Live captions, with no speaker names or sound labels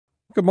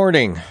Good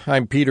morning.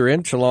 I'm Peter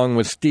Inch, along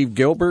with Steve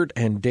Gilbert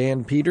and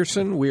Dan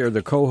Peterson. We are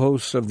the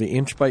co-hosts of the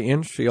Inch by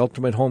Inch, the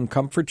Ultimate Home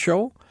Comfort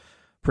Show,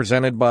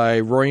 presented by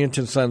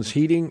Royant & Sons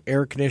Heating,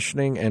 Air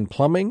Conditioning, and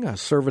Plumbing, a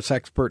service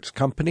experts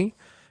company,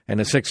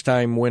 and a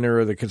 6-time winner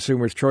of the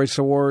Consumer's Choice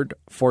Award,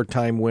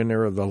 4-time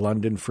winner of the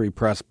London Free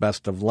Press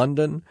Best of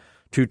London,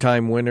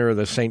 2-time winner of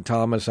the St.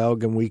 Thomas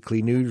Elgin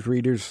Weekly News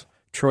Readers'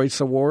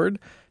 Choice Award,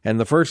 and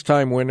the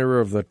first-time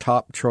winner of the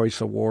Top Choice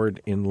Award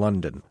in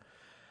London.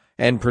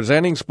 And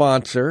presenting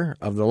sponsor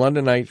of the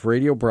London Knights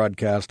radio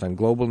broadcast on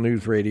Global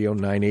News Radio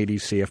 980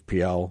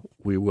 CFPL.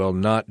 We will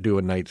not do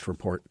a Knights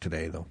report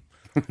today, though.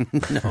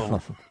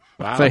 No.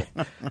 Wow.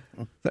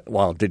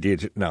 Well, did you?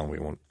 No, we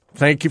won't.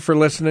 Thank you for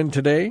listening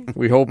today.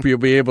 We hope you'll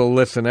be able to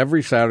listen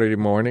every Saturday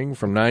morning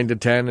from 9 to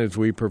 10 as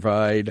we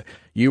provide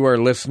you, our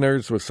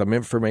listeners, with some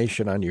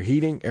information on your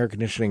heating, air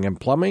conditioning, and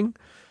plumbing.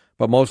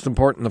 But most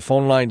important, the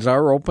phone lines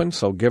are open,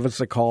 so give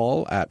us a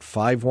call at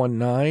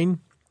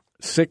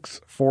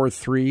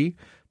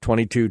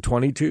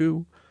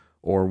 519-643-2222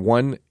 or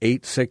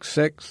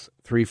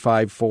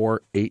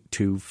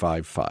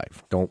 1-866-354-8255.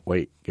 Don't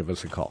wait. Give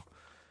us a call.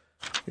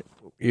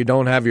 You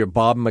don't have your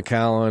Bob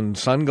McCallum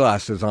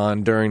sunglasses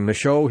on during the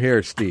show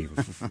here,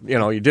 Steve.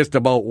 You just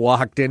about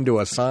walked into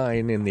a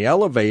sign in the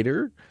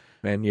elevator,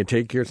 and you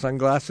take your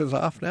sunglasses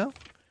off now?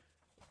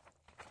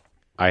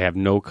 I have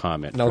no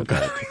comment. No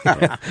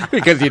comment.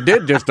 Because you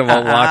did just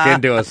about walk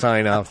into a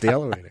sign off the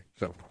elevator.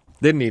 So,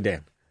 didn't you,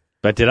 Dan?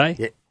 But did I?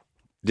 Yeah.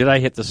 Did I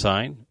hit the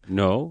sign?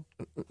 No.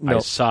 I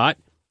saw it,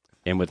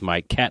 and with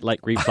my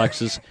cat-like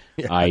reflexes,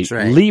 I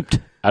leaped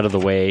out of the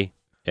way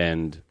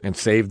and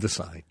saved the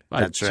sign.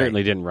 I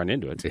certainly didn't run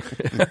into it.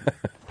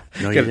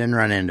 No, you didn't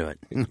run into it.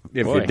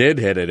 If you did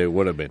hit it, it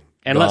would have been.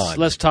 And gone.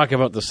 let's talk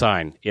about the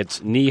sign.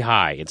 It's knee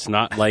high. It's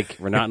not like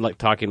we're not like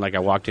talking like I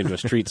walked into a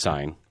street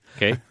sign.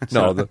 Okay.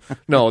 So.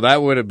 No,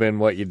 that would have been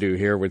what you do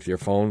here with your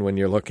phone when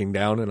you're looking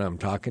down and I'm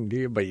talking to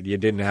you, but you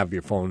didn't have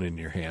your phone in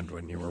your hand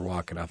when you were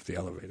walking off the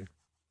elevator.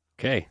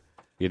 Okay.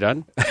 You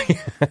done?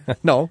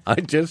 No,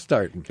 I'm just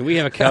starting. Can we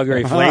have a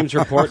Calgary Flames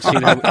report?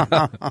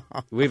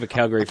 We have a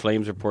Calgary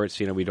Flames report,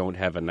 so we don't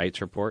have a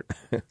Knights report.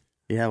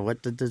 Yeah,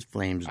 what did the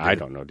Flames do? I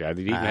don't know. Do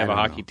they even have a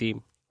hockey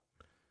team?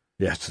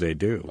 Yes, they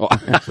do. Oh.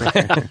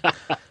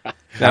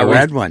 A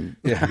red one.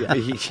 Yeah.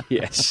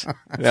 Yes.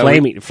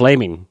 Flaming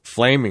red.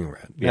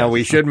 Yes. Now,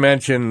 we should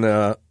mention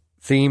the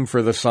theme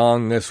for the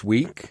song this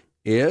week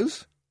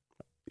is?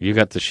 You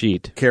got the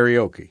sheet.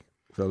 Karaoke.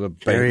 So the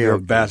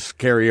best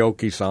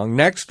karaoke song.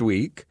 Next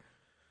week,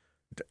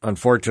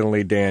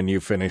 unfortunately, Dan, you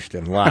finished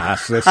in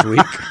last this week.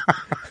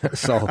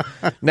 So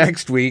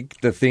next week,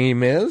 the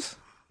theme is?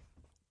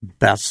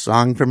 Best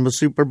song from the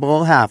Super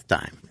Bowl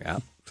halftime. Yeah.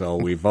 So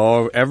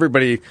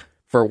everybody's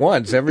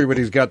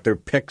got their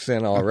picks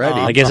in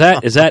already.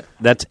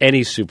 That's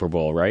any Super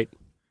Bowl, right?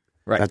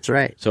 Right. That's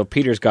right. So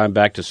Peter's gone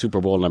back to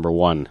Super Bowl number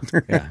 1.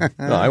 Yeah.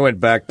 No, I went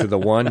back to the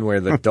one where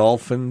the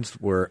Dolphins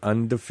were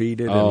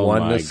undefeated and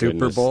won the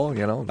Super Bowl.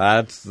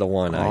 That's the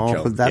one I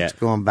chose. That's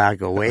going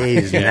back a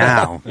ways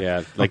now.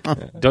 Yeah.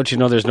 Don't you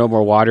know there's no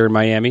more water in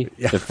Miami?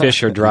 The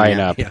fish are drying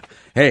up. Yeah.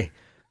 Hey,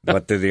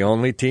 but they're the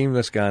only team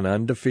that's gone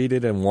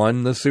undefeated and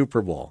won the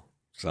Super Bowl.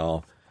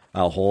 So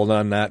I'll hold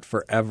on that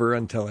forever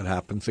until it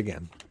happens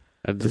again.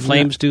 Did the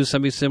Flames do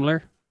something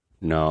similar?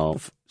 No.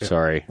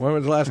 Sorry. When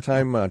was the last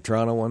time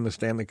Toronto won the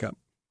Stanley Cup?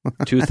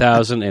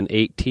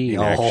 2018,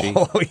 actually.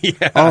 Oh,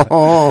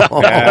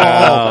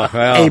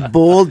 yeah. A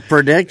bold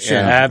prediction.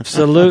 Yeah,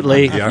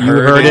 absolutely. You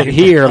heard it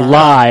here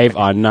live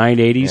on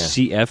 980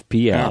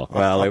 CFPL.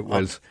 Well, it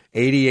was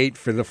 88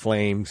 for the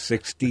Flames,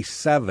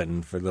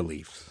 67 for the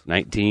Leafs.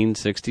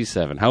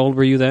 1967. How old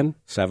were you then?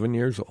 7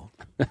 years old.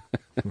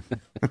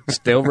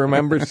 Still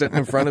remember sitting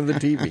in front of the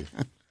TV.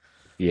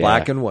 Yeah.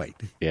 Black and white.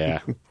 Yeah.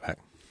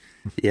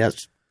 Yes.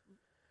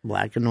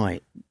 Black and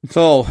white.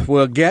 So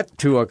we'll get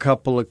to a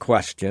couple of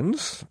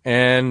questions.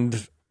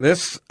 And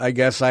this, I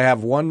guess I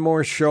have one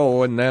more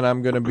show, and then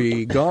I'm going to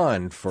be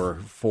gone for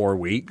 4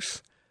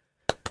 weeks.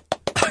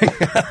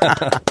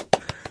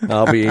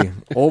 I'll be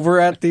over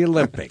at the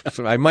Olympics.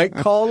 I might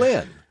call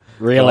in.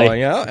 Really? So,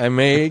 yeah, I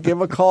may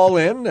give a call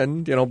in,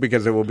 and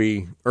because it will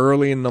be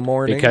early in the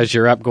morning. Because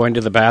you're up going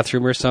to the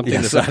bathroom or something?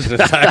 Yes, that's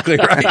exactly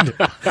right.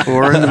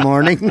 4 in the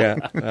morning?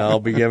 Yeah,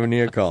 I'll be giving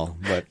you a call.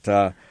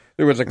 But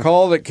there was a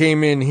call that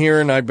came in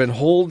here, and I've been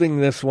holding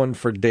this one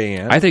for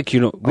Dan. I think,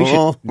 we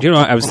should,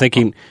 I was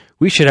thinking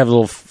we should have a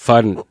little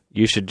fun.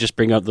 You should just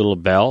bring out the little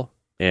bell,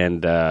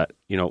 and,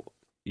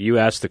 you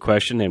ask the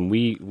question, and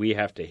we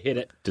have to hit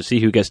it to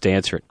see who gets to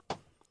answer it.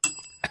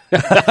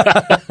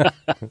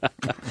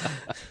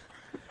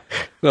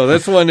 So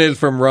this one is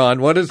from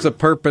Ron. What is the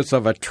purpose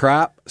of a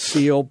trap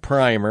seal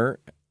primer,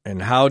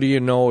 and how do you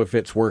know if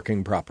it's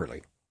working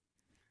properly?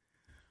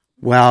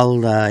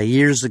 Well,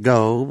 years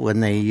ago,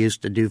 when they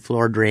used to do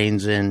floor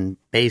drains in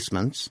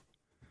basements,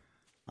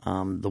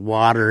 the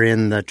water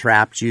in the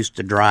traps used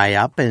to dry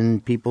up,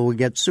 and people would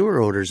get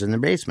sewer odors in their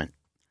basement.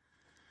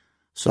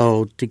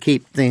 So to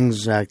keep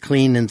things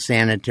clean and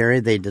sanitary,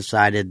 they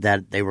decided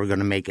that they were going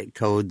to make it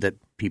code that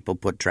people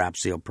put trap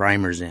seal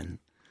primers in.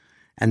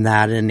 and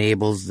that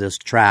enables this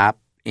trap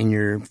in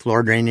your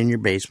floor drain in your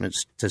basement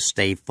to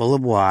stay full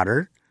of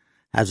water,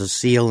 has a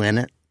seal in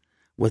it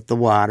with the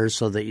water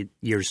so that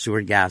your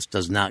sewer gas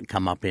does not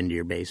come up into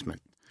your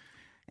basement.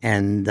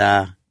 And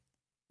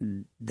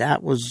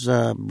that was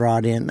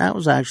brought in. That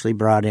was actually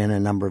brought in a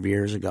number of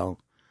years ago.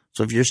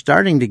 So if you're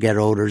starting to get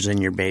odors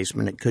in your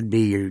basement, it could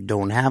be you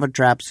don't have a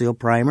trap seal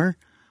primer,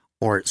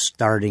 or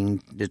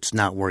it's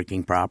not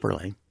working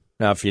properly.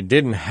 Now, if you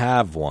didn't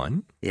have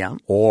one, Yeah.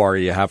 or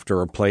you have to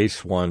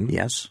replace one,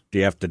 Yes. do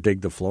you have to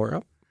dig the floor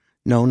up?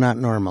 No, not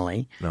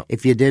normally. No.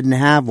 If you didn't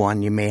have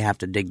one, you may have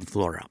to dig the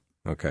floor up.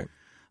 Okay.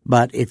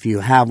 But if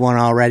you have one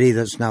already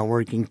that's not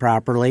working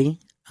properly,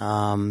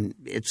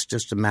 it's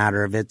just a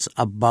matter of it's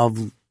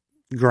above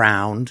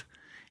ground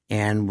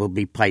and will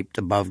be piped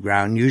above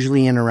ground,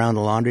 usually in around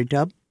the laundry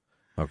tub.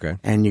 Okay.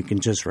 And you can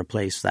just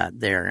replace that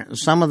there.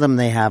 Some of them,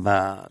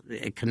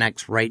 it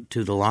connects right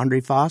to the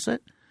laundry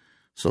faucet,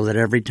 so that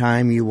every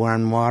time you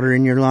run water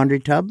in your laundry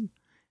tub,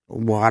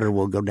 water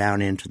will go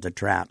down into the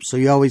trap. So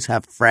you always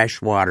have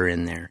fresh water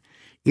in there.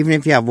 Even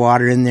if you have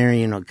water in there,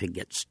 it could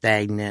get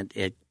stagnant.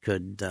 It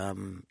could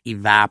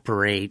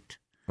evaporate.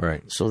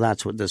 Right. So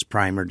that's what this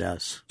primer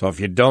does. So if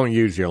you don't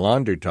use your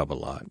laundry tub a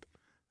lot,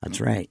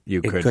 That's right.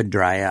 it could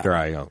dry up.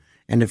 Dry out.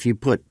 And if you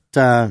put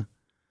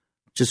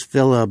just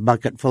fill a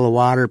bucket full of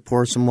water,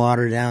 pour some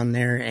water down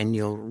there, and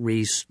you'll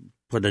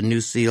put a new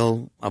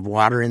seal of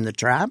water in the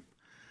trap,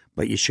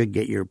 but you should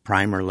get your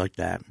primer looked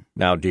at.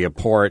 Now, do you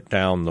pour it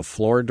down the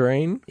floor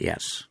drain?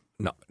 Yes.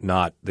 No,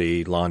 not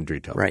the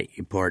laundry tub. Right.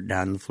 You pour it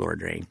down the floor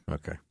drain.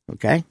 Okay.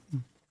 Okay?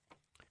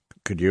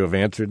 Could you have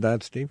answered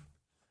that, Steve?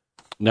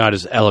 Not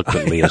as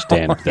eloquently as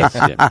Dan. That's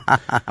it.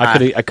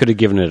 I could have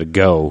given it a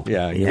go.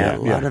 Yeah. Yeah, a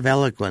lot of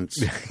eloquence.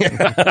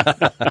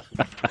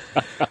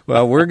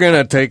 Well, we're going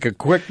to take a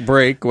quick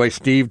break while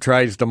Steve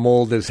tries to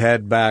mold his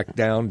head back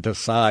down to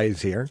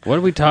size here. What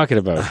are we talking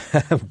about?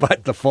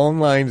 But the phone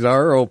lines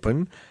are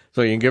open,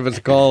 so you can give us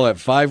a call at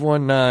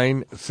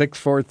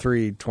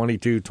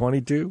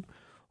 519-643-2222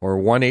 or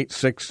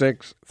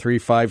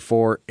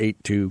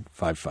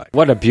 1-866-354-8255.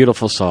 What a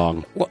beautiful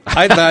song. Well,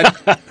 I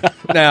thought,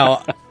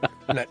 now,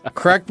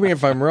 correct me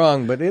if I'm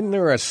wrong, but isn't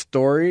there a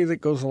story that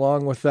goes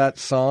along with that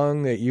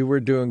song that you were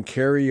doing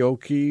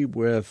karaoke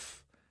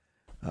with,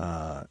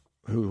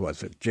 who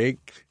was it,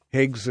 Jake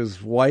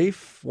Higgs'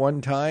 wife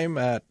one time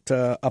at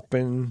up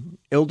in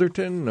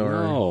Ilderton?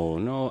 Or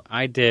No,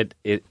 I did.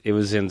 It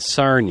was in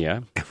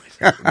Sarnia.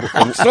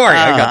 I'm sorry,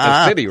 I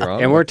got the city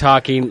wrong. And we're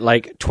talking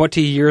like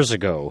 20 years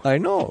ago. I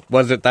know.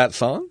 Was it that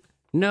song?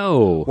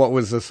 No. What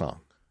was the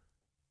song?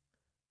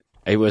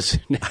 It was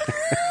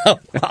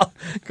Well,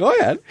 go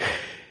ahead.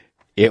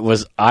 It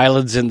was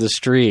Islands in the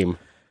Stream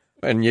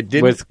And you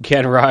didn't with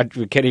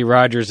Kenny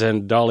Rogers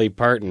and Dolly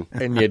Parton.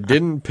 and you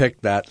didn't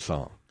pick that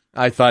song.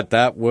 I thought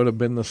that would have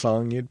been the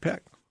song you'd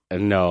pick.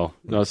 No.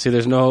 See,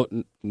 there's no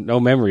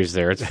memories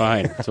there. It's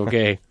fine. It's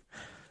okay.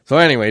 So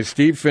anyway,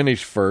 Steve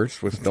finished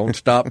first with "Don't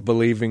Stop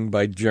Believing"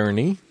 by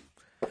Journey,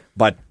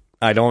 but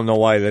I don't know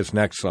why this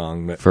next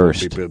song that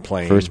First we'll be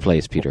playing. First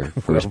place, Peter.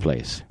 First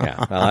place.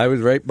 Yeah, well, I was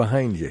right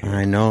behind you.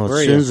 I know. Where As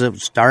are soon you? as it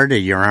started,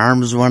 your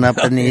arms went up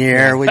in the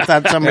air. We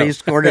thought somebody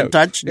scored a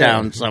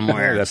touchdown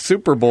somewhere. The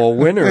Super Bowl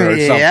winner or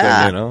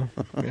something,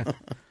 Yeah.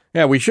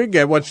 Yeah, we should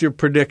get. What's your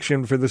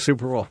prediction for the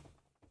Super Bowl?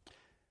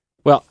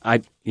 Well,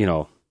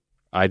 it'll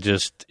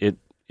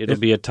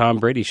be a Tom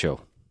Brady show.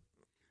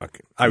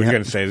 Okay, I was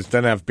going to say this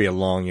doesn't have to be a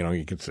long.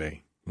 You could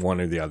say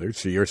one or the other.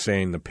 So you're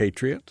saying the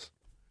Patriots?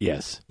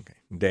 Yes. Okay,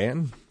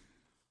 Dan.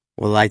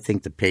 Well, I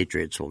think the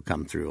Patriots will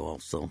come through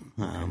also.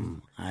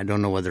 I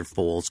don't know whether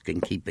Foles can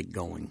keep it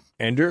going.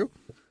 Andrew?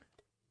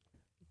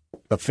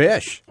 The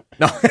Fish.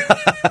 No.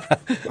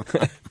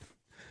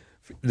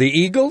 The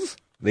Eagles?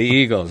 The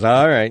Eagles.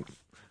 All right.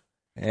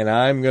 And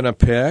I'm going to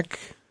pick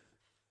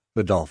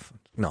the Dolphins.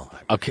 No.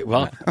 Okay,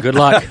 well, good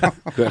luck.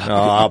 Good. No,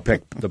 I'll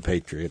pick the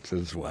Patriots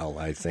as well,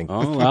 I think.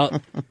 Oh,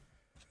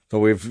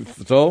 well.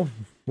 So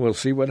we'll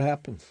see what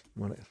happens.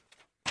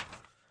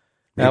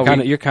 Now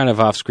You're kind of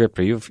off script.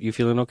 Are you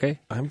feeling okay?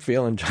 I'm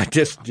feeling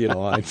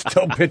I'm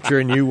still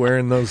picturing you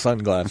wearing those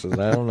sunglasses.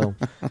 I don't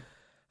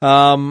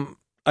know.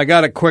 I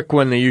got a quick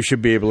one that you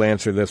should be able to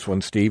answer this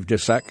one, Steve.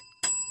 Just a sec.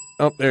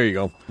 Oh, there you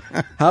go.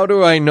 How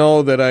do I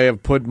know that I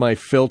have put my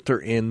filter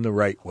in the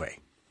right way?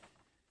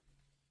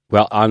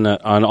 Well, on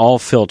all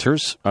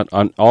filters,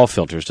 on all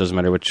filters, doesn't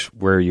matter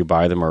where you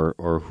buy them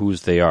or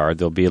whose they are,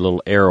 there'll be a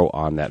little arrow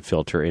on that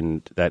filter,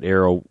 and that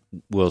arrow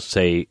will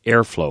say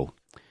airflow,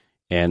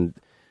 and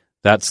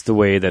that's the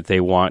way that they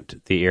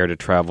want the air to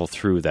travel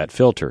through that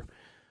filter.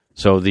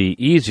 So the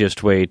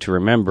easiest way to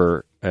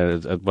remember,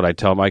 what I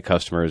tell my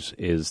customers,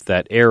 is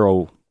that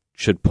arrow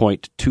should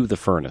point to the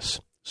furnace.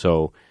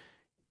 So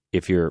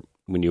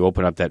when you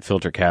open up that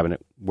filter cabinet,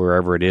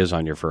 wherever it is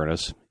on your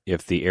furnace,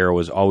 if the arrow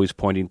is always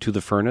pointing to the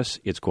furnace,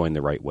 it's going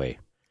the right way.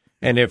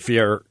 And if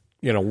you're,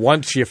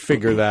 once you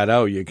figure that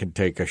out, you can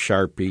take a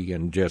Sharpie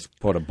and just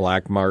put a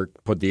black mark,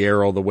 put the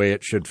arrow the way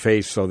it should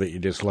face so that you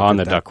just look on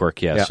at the that. ductwork,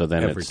 yes. Yeah, so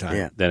then every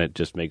time. then it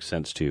just makes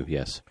sense too,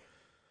 yes.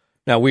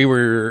 Now, we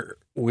were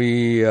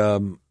we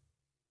have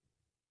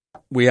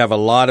a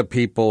lot of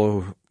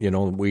people,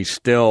 we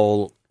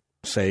still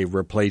say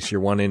replace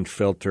your 1-inch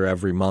filter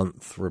every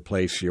month,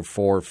 replace your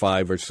 4,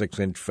 5, or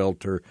 6-inch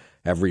filter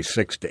every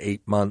 6 to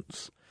 8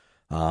 months.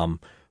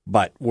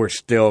 But we're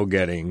still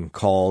getting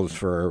calls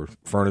for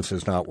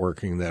furnaces not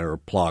working that are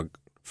plug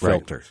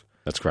filters.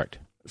 Right. That's correct.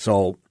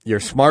 So your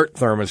smart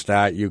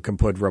thermostat, you can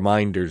put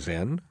reminders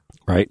in.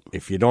 Right.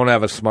 If you don't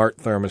have a smart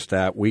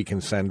thermostat, we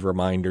can send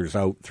reminders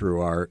out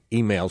through our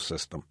email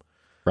system.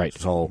 Right.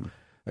 So,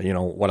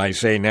 what I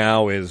say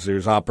now is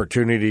there's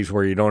opportunities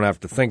where you don't have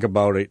to think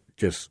about it.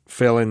 Just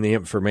fill in the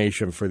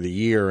information for the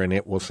year, and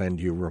it will send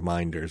you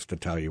reminders to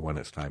tell you when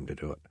it's time to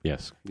do it.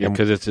 Yes. Yeah,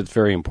 because it's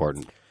very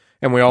important.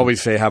 And we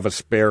always say have a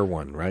spare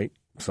one, right?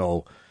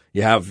 So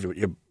you have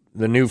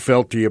the new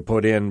filter you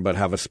put in, but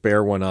have a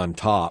spare one on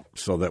top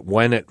so that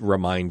when it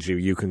reminds you,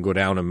 you can go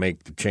down and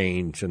make the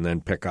change and then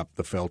pick up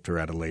the filter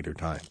at a later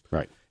time.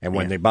 Right. And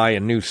when they buy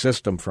a new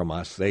system from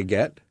us, they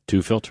get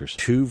 2 filters.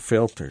 2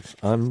 filters.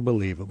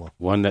 Unbelievable.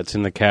 One that's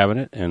in the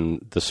cabinet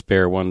and the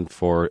spare one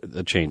for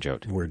the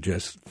changeout. We're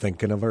just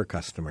thinking of our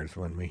customers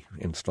when we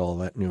install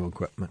that new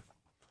equipment.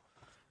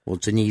 Well,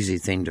 it's an easy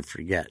thing to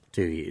forget,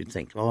 too. You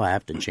think, I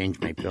have to change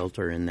my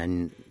filter, and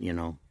then,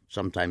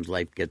 sometimes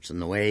life gets in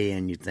the way,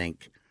 and you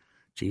think,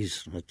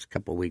 geez, it's a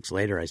couple of weeks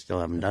later, I still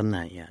haven't done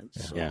that yet.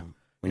 So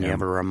when you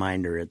have a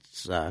reminder,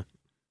 it's a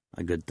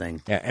good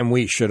thing. Yeah, and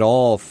we should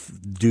all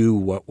do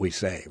what we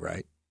say,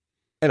 right?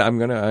 And I'm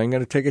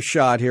gonna take a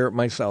shot here at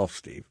myself,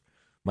 Steve.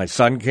 My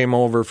son came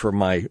over for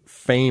my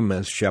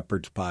famous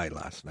shepherd's pie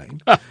last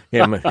night.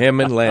 him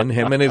and Len,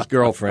 him and his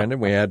girlfriend,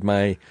 and we had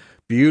my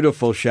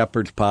beautiful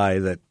shepherd's pie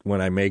that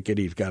when I make it,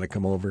 he's got to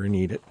come over and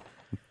eat it.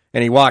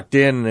 And he walked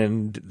in,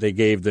 and they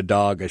gave the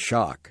dog a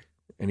shock.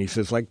 And he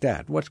says, like,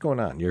 Dad, what's going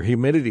on? Your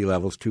humidity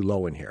level's too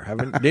low in here.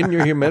 Didn't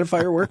your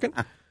humidifier working?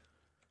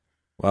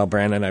 Well,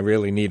 Brandon, I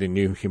really need a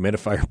new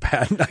humidifier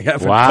pad. I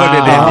haven't put it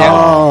in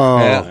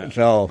yet. Yeah,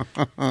 so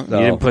you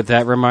didn't put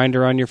that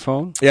reminder on your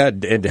phone? Yeah,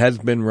 it has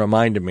been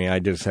reminding me. I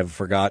just have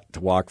forgot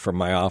to walk from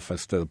my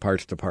office to the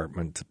parts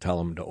department to tell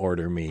them to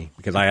order me,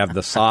 because I have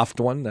the soft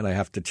one that I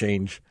have to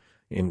change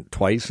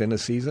twice in a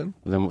season.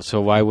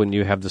 So why wouldn't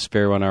you have the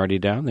spare one already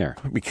down there?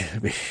 Because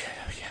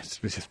it's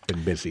just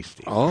been busy,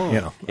 Steve.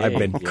 Oh, I've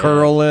been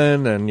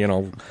curling and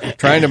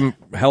trying to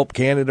help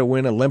Canada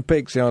win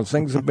Olympics.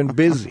 Things have been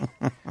busy.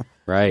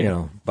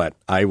 Right. But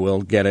I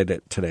will get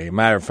it today.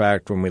 Matter of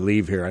fact, when we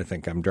leave here, I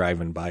think I'm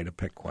driving by to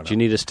pick one up. Do you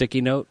need a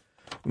sticky note?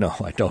 No,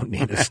 I don't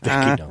need a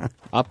sticky note.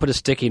 I'll put a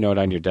sticky note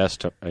on your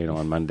desk,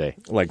 on Monday.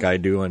 Like I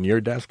do on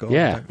your desk all the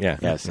time?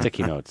 Yeah,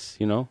 sticky notes,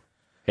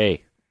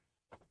 Hey.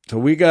 So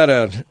we got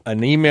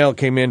an email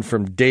came in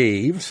from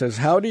Dave, says,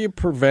 how do you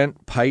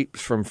prevent pipes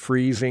from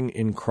freezing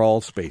in crawl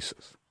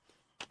spaces?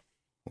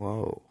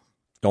 Whoa.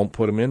 Don't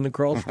put them in the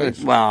crawl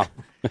space? Well,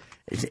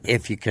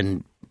 if you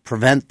can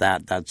prevent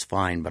that, that's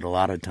fine, but a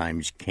lot of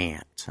times you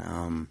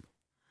can't.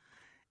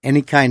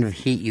 Any kind of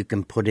heat you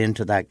can put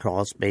into that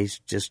crawl space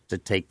just to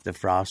take the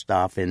frost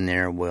off in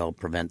there will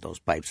prevent those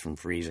pipes from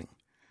freezing.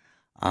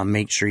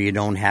 Make sure you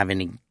don't have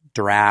any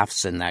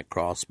drafts in that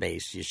crawl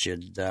space. You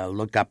should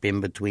look up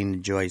in between the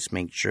joists,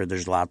 make sure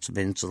there's lots of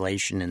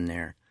insulation in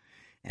there,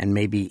 and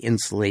maybe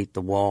insulate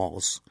the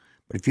walls.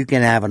 But if you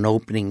can have an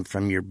opening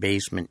from your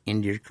basement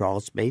into your crawl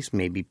space,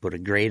 maybe put a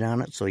grate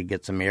on it so you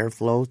get some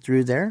airflow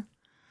through there.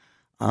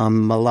 A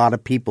lot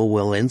of people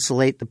will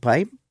insulate the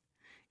pipe.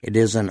 It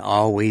isn't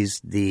always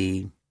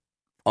the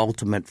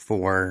ultimate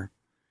for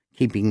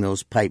keeping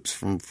those pipes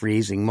from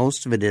freezing.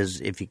 Most of it is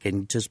if you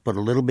can just put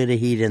a little bit of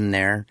heat in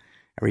there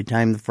every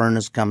time the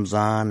furnace comes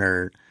on,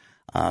 or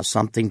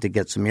something to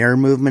get some air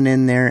movement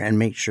in there, and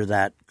make sure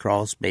that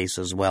crawl space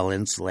is well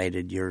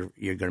insulated, you're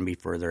going to be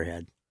further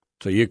ahead.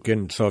 So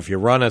if you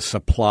run a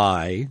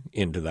supply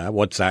into that,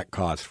 what's that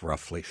cost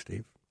roughly,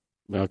 Steve?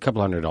 Well, a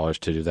couple $100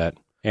 to do that.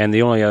 And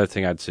the only other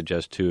thing I'd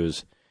suggest too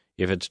is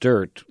if it's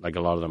dirt, like a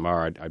lot of them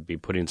are, I'd be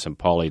putting some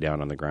poly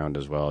down on the ground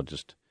as well,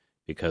 just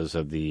because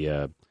of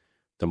the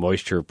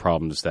moisture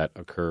problems that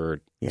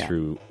occur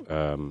through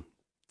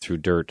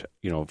dirt,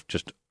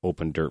 just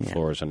open dirt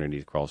floors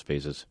underneath crawl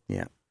spaces.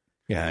 Yeah.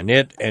 Yeah, and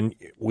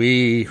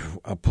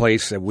a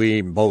place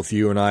that both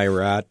you and I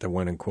were at that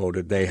went and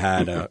quoted, they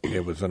had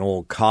it was an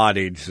old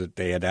cottage that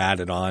they had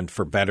added on,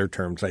 for better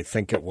terms, I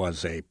think it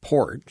was a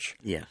porch.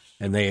 Yes.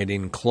 And they had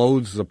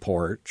enclosed the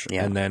porch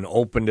and then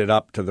opened it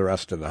up to the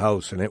rest of the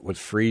house, and it was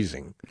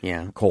freezing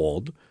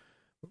cold.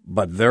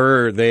 But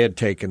they had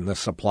taken the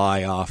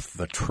supply off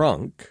the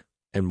trunk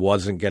and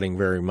wasn't getting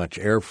very much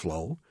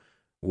airflow.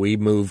 We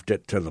moved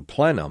it to the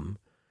plenum,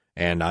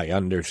 and I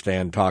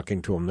understand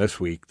talking to them this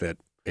week that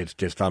it's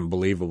just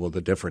unbelievable the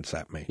difference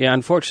that makes. Yeah,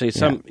 unfortunately,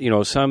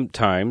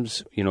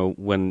 sometimes,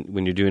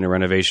 when you're doing a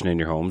renovation in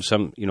your home,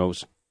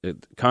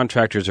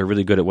 contractors are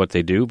really good at what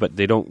they do, but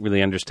they don't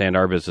really understand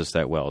our business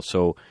that well.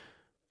 So,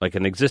 like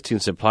an existing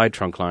supply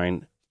trunk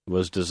line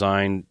was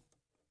designed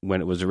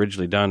when it was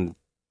originally done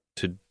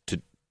to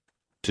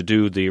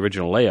do the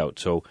original layout.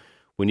 So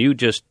when you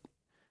just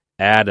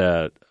add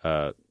a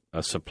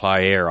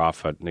supply air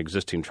off an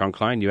existing trunk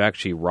line, you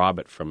actually rob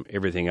it from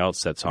everything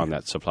else that's on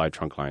that supply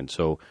trunk line.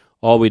 So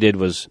all we did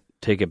was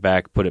take it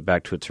back, put it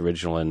back to its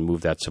original, and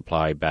move that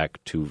supply back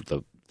to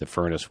the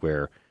furnace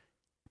where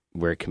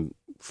it can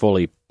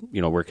fully,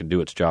 where it can do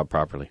its job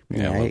properly.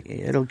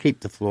 It'll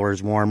keep the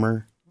floors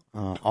warmer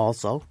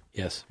also.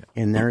 Yes.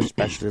 In there,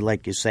 especially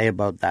like you say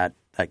about that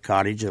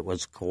cottage that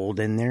was cold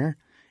in there.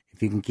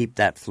 If you can keep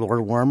that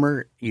floor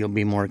warmer, you'll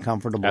be more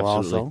comfortable.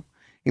 Absolutely. Also.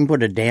 You can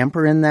put a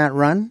damper in that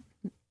run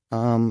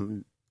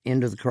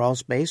into the crawl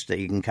space that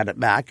you can cut it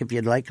back if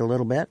you'd like a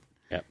little bit.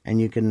 Yep.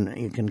 And you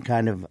can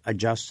kind of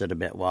adjust it a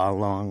bit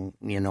while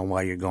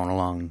you're going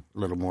along, a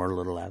little more, a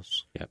little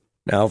less. Yep.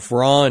 Now, if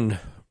Ron,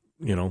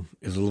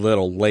 is a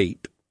little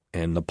late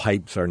and the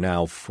pipes are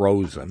now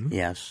frozen,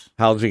 Yes.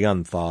 how's he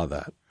unthaw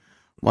that?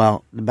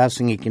 Well, the best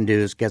thing you can do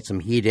is get some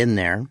heat in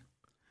there.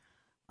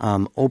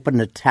 Open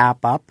the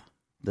tap up,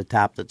 the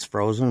tap that's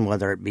frozen,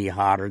 whether it be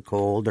hot or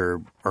cold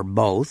or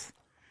both,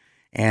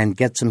 and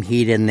get some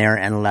heat in there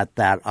and let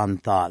that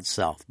unthaw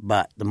itself.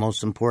 But the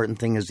most important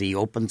thing is he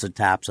opens the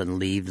taps and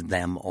leaves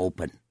them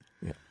open,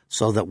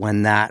 so that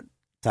when that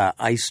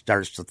ice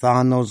starts to thaw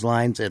on those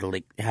lines, it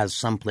has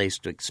some place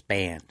to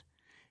expand.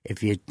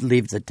 If you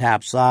leave the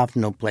taps off,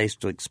 no place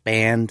to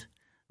expand,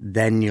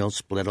 then you'll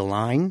split a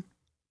line,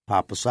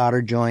 pop a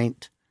solder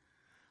joint,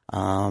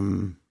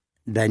 then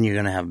you're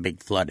going to have a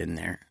big flood in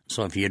there.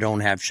 So if you don't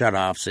have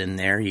shutoffs in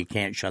there, you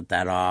can't shut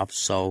that off,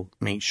 so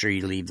make sure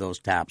you leave those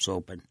taps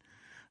open.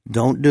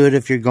 Don't do it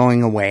if you're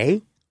going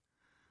away.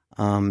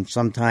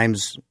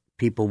 Sometimes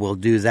people will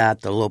do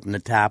that. They'll open the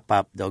tap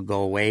up, they'll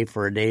go away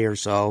for a day or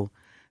so.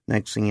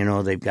 Next thing you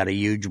know, they've got a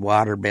huge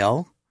water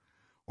bill.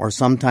 Or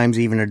sometimes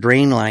even a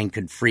drain line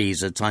could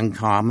freeze. It's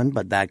uncommon,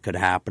 but that could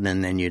happen,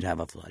 and then you'd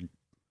have a flood.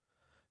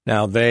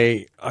 Now,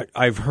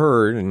 I've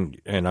heard,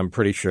 and I'm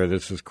pretty sure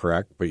this is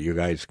correct, but you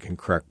guys can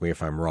correct me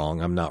if I'm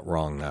wrong. I'm not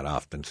wrong that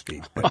often,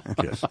 Steve.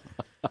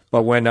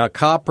 But when a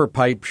copper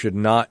pipe should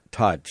not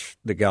touch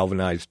the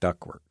galvanized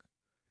ductwork,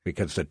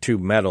 because the two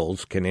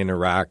metals can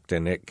interact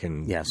and it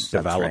can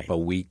develop a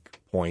weak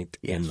point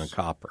in the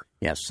copper.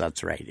 Yes,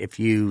 that's right. If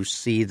you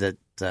see that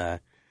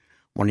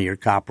one of your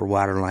copper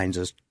water lines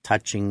is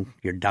touching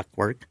your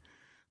ductwork,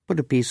 put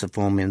a piece of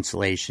foam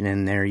insulation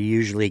in there. You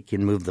usually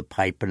can move the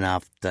pipe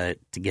enough to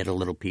get a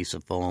little piece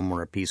of foam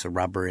or a piece of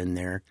rubber in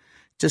there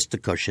just to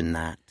cushion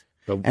that.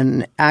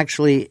 And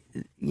actually,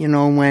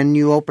 when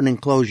you open and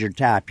close your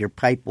tap, your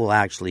pipe will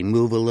actually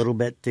move a little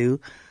bit too.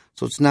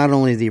 So it's not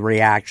only the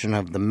reaction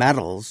of the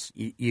metals,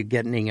 you're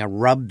getting a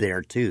rub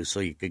there too, so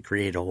you could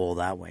create a hole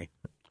that way.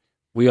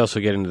 We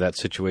also get into that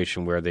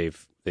situation where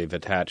they've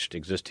attached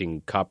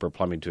existing copper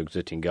plumbing to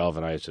existing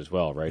galvanized as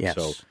well, right? Yes.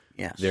 So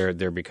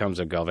there becomes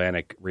a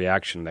galvanic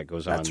reaction that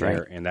goes on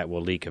there, and that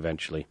will leak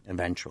eventually.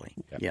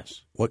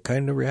 Yes. What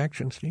kind of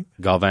reaction, Steve?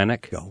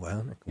 Galvanic.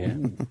 Yeah.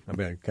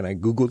 Can I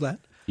Google that?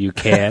 You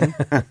can.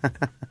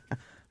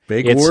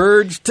 Big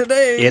words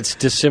today. It's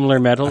dissimilar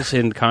metals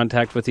in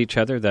contact with each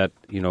other that,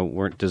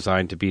 weren't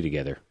designed to be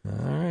together. All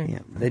right. Yeah.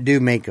 They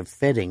do make a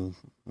fitting,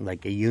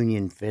 like a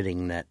union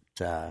fitting that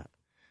a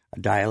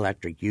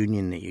dielectric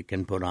union that you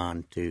can put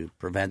on to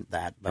prevent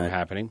that from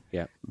happening.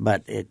 Yeah.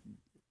 But it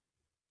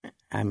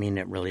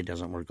really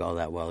doesn't work all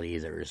that well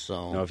either.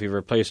 So no, if you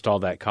replaced all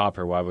that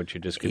copper, why would you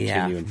just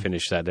continue and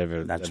finish that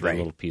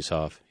little piece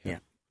off? Yeah.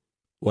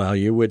 Well,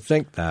 you would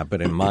think that,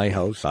 but in my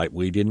house,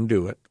 we didn't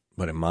do it.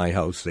 But in my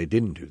house, they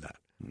didn't do that.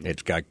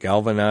 It's got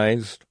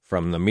galvanized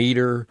from the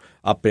meter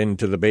up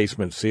into the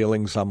basement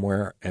ceiling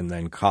somewhere, and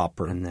then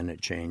copper. And then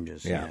it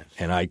changes. Yeah, yes.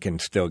 And I can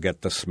still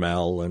get the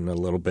smell and a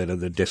little bit of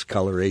the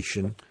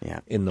discoloration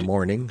in the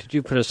morning. Did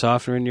you put a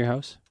softener in your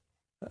house?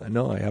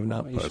 No, I have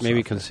not. You should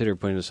maybe consider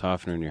putting a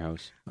softener in your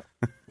house.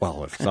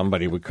 Well, if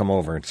somebody would come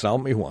over and sell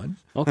me one.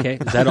 Okay,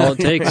 is that all it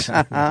takes?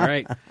 All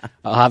right.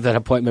 I'll have that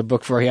appointment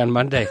booked for you on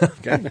Monday.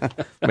 Okay.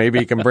 Maybe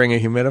you can bring a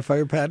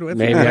humidifier pad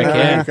with you. Maybe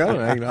I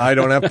can. I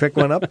don't have to pick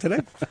one up today.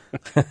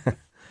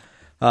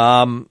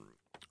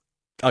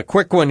 A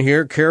quick one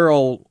here.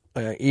 Carol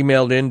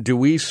emailed in, do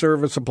we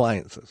service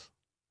appliances?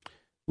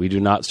 We do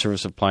not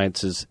service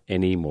appliances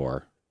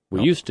anymore.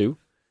 We used to.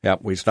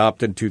 Yep, we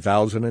stopped in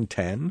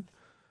 2010.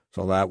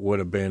 So that would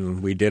have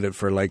been, we did it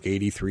for like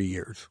 83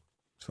 years.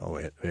 So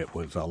it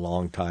was a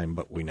long time,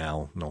 but we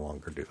now no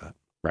longer do that.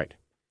 Right.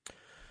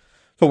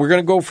 So we're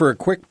going to go for a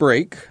quick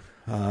break.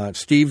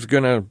 Steve's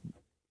going to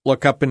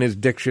look up in his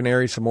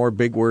dictionary some more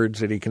big words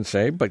that he can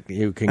say, but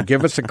you can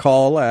give us a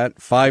call at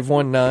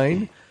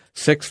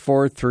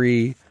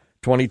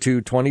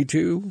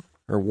 519-643-2222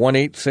 or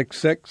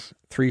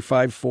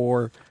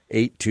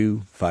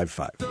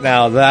 1-866-354-8255.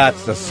 Now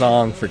that's the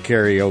song for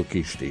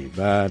karaoke, Steve.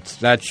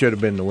 That should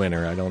have been the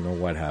winner. I don't know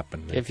what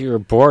happened there. If you were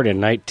born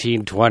in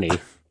 1920.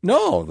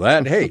 No,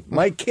 hey,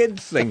 my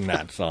kids sing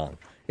that song.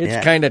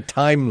 It's kind of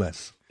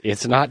timeless.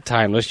 It's not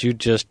timeless.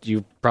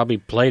 You probably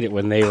played it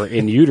when they were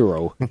in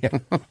utero.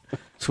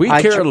 Sweet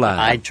I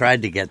Caroline.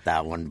 tried to get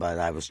that one, but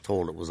I was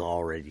told it was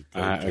already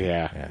taken.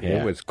 Yeah.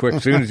 It was quick.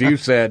 As soon as you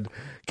said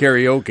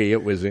karaoke,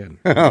 it was in.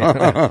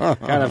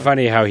 Kind of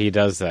funny how he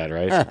does that,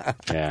 right?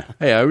 Yeah.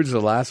 Hey, I was the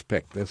last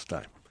pick this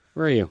time.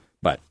 Where are you?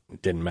 But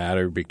it didn't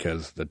matter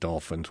because the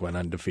Dolphins went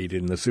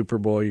undefeated in the Super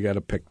Bowl. You got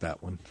to pick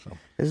that one. So.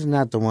 Isn't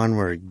that the one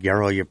where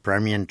Garo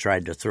Yepremian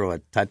tried to throw a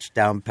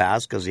touchdown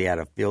pass because he had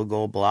a field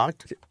goal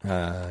blocked?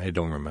 I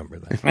don't remember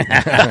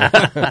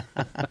that.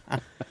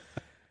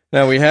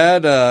 Now, we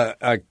had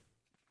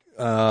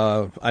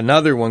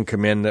another one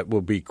come in that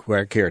will be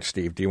quick. Here,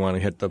 Steve, do you want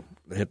to hit the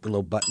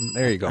little button?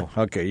 There you go.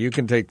 Okay, you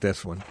can take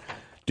this one.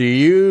 Do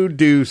you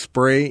do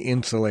spray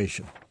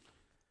insulation?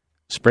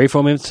 Spray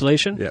foam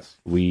installation? Yes.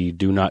 We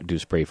do not do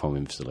spray foam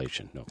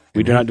installation, no.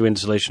 We do not do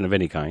installation of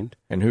any kind.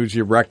 And who's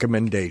your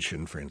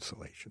recommendation for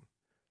insulation?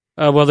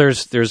 Well,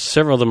 there's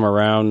several of them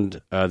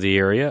around the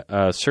area.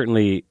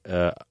 Certainly,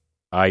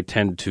 I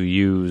tend to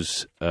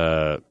use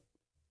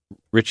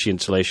Ritchie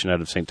Insulation out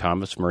of St.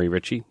 Thomas, Murray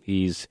Ritchie.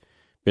 He's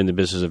been in the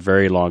business a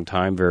very long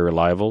time, very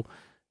reliable.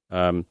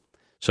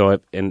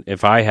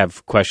 If I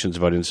have questions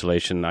about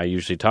insulation, I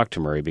usually talk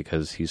to Murray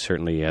because he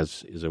certainly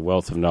is a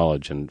wealth of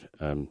knowledge,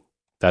 and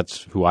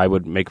that's who I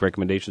would make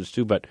recommendations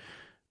to. But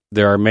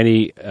there are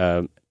many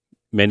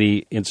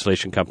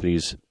insulation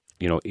companies,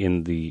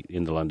 in the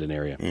London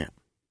area. Yeah.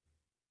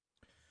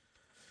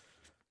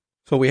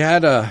 So we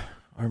had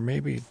or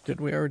maybe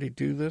did we already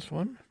do this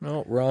one?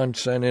 No, Ron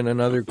sent in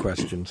another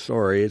question.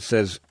 Sorry, it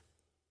says,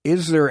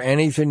 "Is there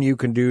anything you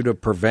can do to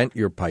prevent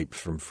your pipes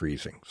from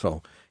freezing?"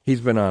 So he's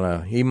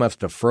been he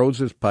must have froze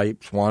his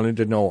pipes, wanted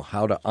to know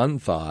how to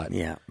unthaw it.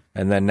 Yeah.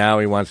 And then now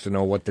he wants to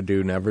know what to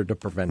do never to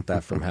prevent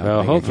that from happening.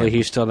 Well, hopefully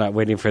he's still not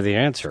waiting for the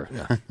answer.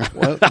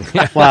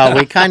 Well,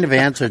 we kind of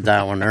answered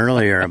that one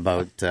earlier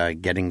about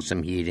getting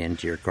some heat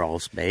into your crawl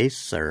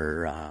space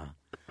or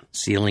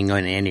sealing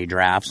on any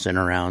drafts in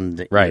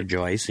around your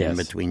joists, in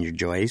between your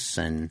joists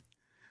and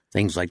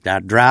things like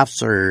that.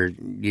 Drafts are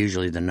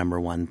usually the number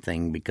one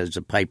thing because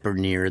the pipe are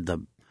near the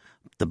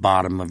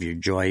bottom of your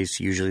joist.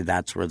 Usually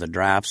that's where the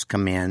drafts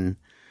come in.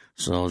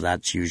 So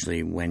that's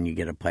usually when you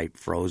get a pipe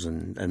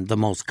frozen, and the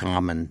most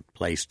common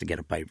place to get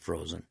a pipe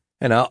frozen.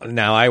 And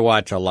now I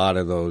watch a lot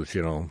of those,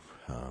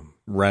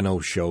 Reno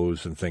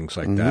shows and things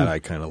like that. I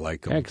kind of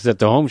like them. Yeah, because at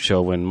the home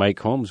show, when Mike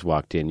Holmes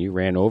walked in, you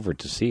ran over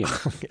to see him.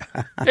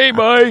 Hey,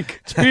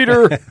 Mike, it's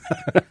Peter.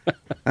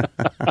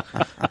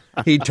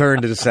 He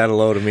turned and said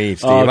hello to me,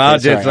 Steve. Okay,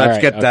 Let's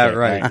right. get that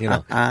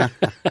right.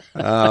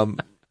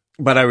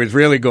 But I was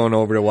really going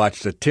over to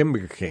watch the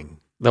Timber King.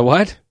 The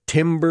what?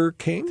 Timber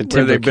King, the where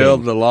Timber they build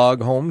King. the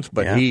log homes,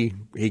 but Yeah.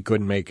 he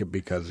couldn't make it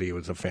because he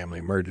was a family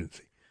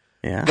emergency.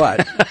 Yeah.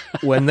 But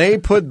when they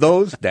put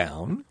those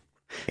down,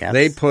 Yes.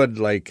 they put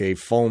like a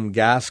foam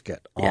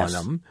gasket on Yes.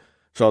 them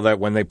so that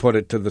when they put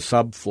it to the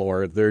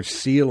subfloor, they're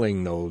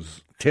sealing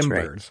those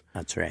timbers.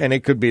 That's right. And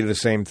it could be the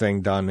same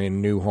thing done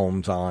in new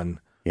homes on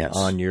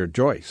your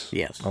joists.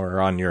 Yes. Or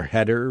on your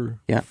header,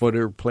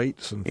 footer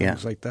plates and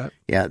things like that.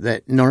 Yeah,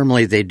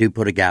 normally they do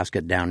put a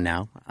gasket down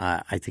now.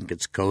 I think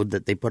it's code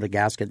that they put a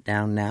gasket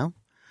down now.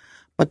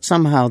 But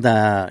somehow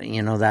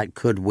that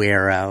could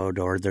wear out,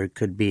 or there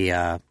could be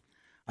a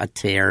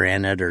tear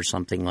in it or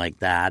something like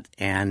that.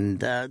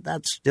 And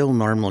that's still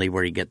normally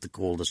where you get the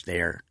coldest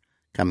air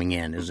coming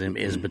in,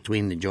 is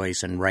between the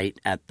joists and right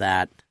at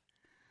that,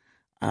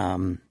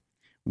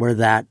 where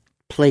that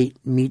plate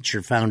meets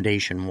your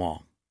foundation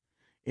wall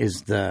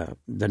is the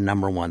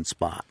number one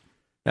spot.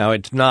 Now,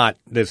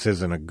 this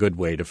isn't a good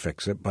way to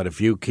fix it, but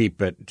if you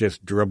keep it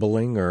just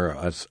dribbling or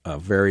a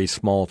very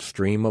small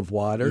stream of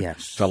water,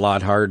 it's a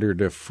lot harder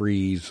to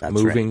freeze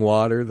moving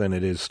water than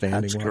it is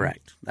standing water. That's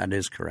correct. That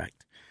is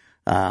correct.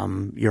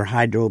 Your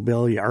hydro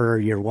bill or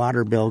your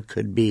water bill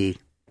could be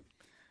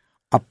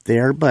up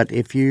there, but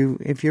if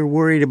you're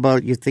worried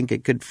about, you think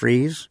it could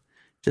freeze,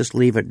 just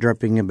leave it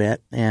dripping a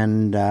bit,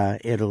 and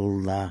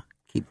it'll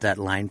keep that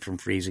line from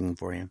freezing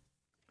for you.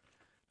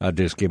 I'll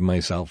just give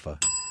myself a...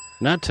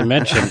 Not to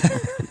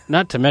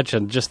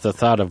mention just the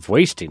thought of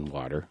wasting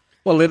water.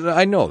 Well,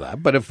 I know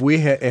that, but if we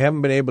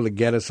haven't been able to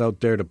get us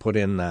out there to put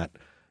in that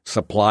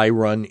supply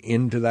run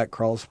into that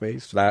crawl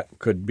space, that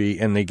could be,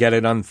 and they get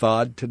it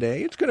unthawed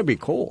today, it's going to be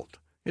cold.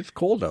 It's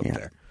cold out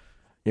there.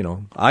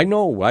 I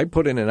know I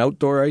put in an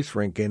outdoor ice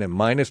rink in at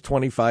minus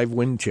 25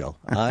 wind chill.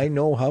 I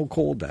know how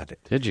cold that is.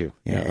 Did you?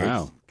 Yeah,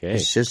 wow. Okay.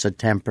 It's just a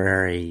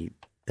temporary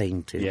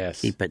thing to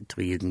keep it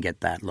till you can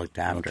get that looked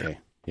after. Okay.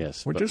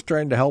 Yes. We're just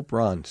trying to help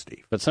Ron,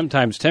 Steve. But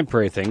sometimes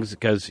temporary things,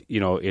 because,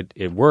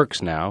 it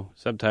works now.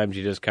 Sometimes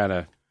you just kind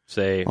of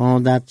say,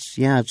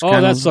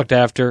 that's looked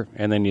after,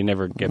 and then you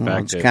never get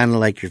back to it. It's kind of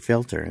like your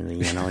filter.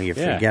 You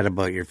forget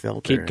about your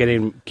filter.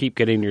 Keep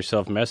getting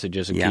yourself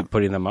messages and keep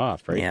putting them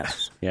off, right?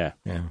 Yes. Yeah.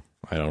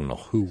 I don't know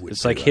who would.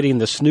 It's like hitting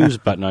the snooze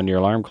button on your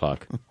alarm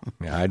clock.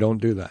 Yeah, I don't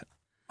do that.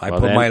 I Well,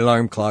 put then- my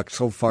alarm clock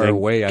so far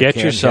away. I Get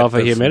can't yourself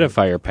a hit this one.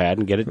 humidifier pad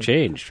and get it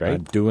changed, right?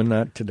 I'm doing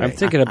that today. I'm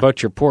thinking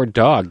about your poor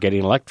dog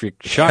getting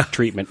electric shock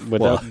treatment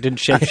without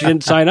she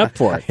didn't sign up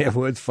for it. It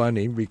was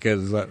funny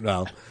because,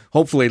 well,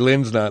 hopefully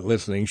Lynn's not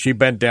listening. She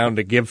bent down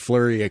to give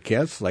Flurry a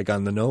kiss, like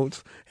on the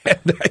nose,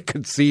 and I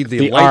could see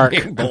the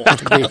lightning bolt.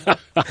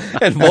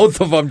 And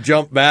both of them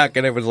jumped back,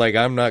 and it was like,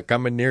 I'm not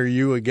coming near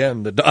you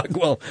again. The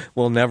dog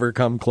will never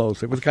come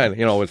close. It was kind of,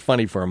 it was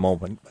funny for a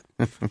moment.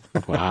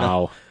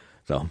 Wow.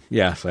 So,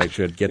 yes, I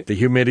should get the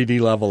humidity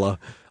level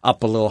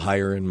up a little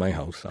higher in my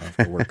house. I'll have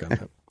to work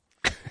on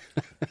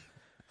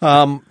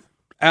that.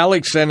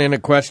 Alex sent in a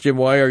question,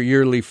 why are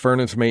yearly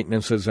furnace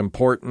maintenances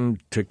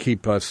important to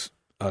keep us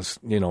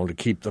to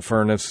keep the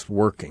furnace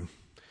working?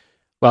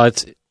 Well,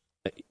 it's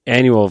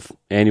annual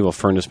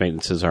furnace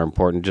maintenances are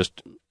important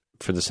just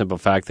for the simple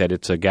fact that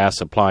it's a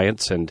gas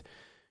appliance, and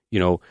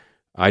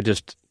I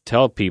just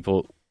tell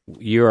people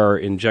you are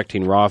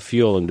injecting raw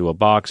fuel into a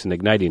box and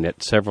igniting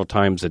it several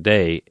times a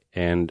day,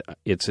 and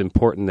it's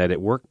important that it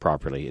work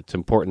properly. It's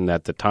important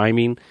that the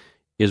timing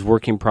is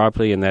working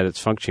properly and that it's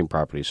functioning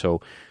properly.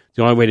 So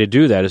the only way to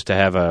do that is to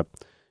have a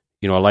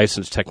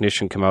licensed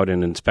technician come out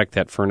and inspect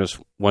that furnace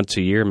once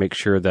a year, make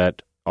sure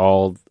that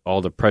all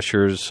the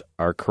pressures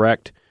are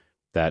correct,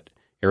 that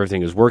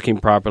everything is working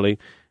properly.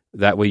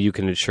 That way you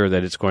can ensure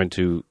that it's going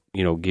to,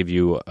 give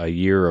you a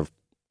year of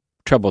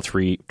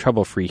trouble-free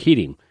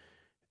heating.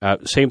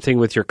 Same thing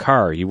with your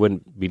car. You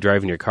wouldn't be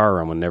driving your car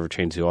around and never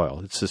change the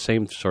oil. It's the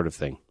same sort of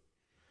thing.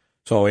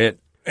 So you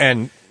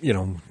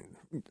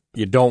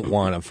don't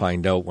want to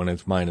find out when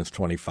it's minus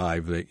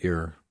 25 that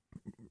your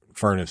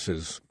furnace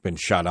has been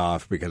shut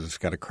off because it's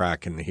got a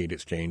crack in the heat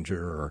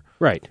exchanger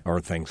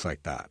or things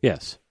like that.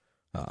 Yes.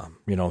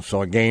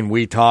 So again,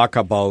 we talk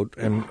about,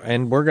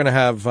 and we're going to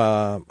have,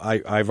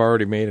 I've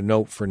already made a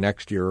note for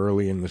next year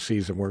early in the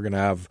season, we're going to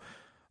have,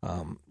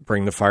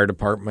 bring the fire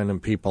department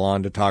and people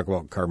on to talk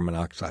about carbon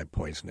monoxide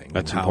poisoning.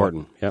 That's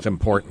important. Yep. It's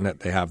important that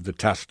they have the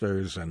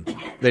testers and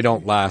they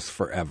don't last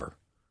forever,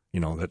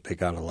 that they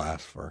got to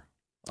last for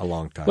a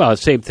long time. Well,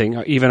 same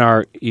thing. Even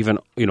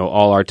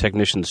all our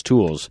technicians'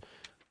 tools,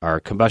 our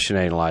combustion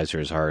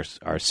analyzers, our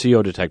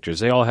CO detectors,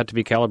 they all had to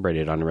be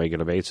calibrated on a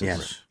regular basis.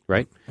 Yes.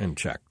 Right? And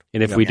checked.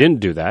 And if we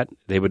didn't do that,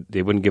 they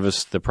wouldn't give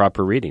us the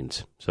proper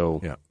readings.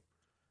 So yeah.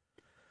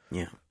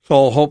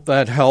 So hope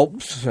that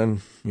helps,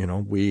 and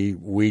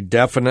we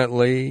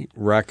definitely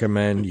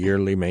recommend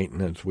yearly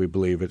maintenance. We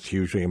believe it's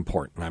hugely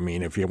important. I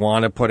mean, if you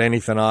want to put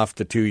anything off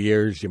to 2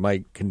 years,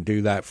 you can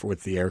do that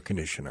with the air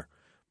conditioner,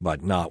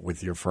 but not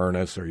with your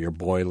furnace or your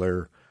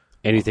boiler.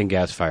 Anything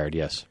gas fired,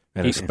 yes,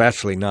 and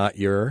especially not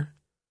your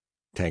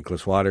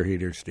tankless water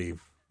heater,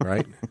 Steve.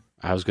 Right?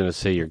 I was going to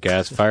say your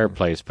gas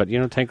fireplace, but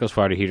tankless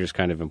water heater is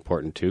kind of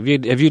important too.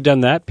 Have you done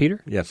that,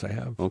 Peter? Yes, I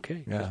have.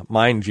 Okay. Yeah,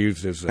 mine's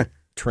used as a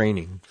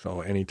training. So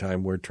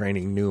anytime we're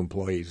training new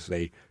employees,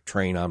 they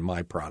train on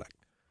my product.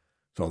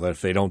 So that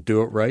if they don't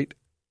do it right,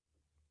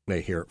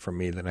 they hear it from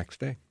me the next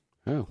day.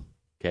 Oh,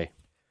 okay.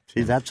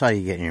 See, that's how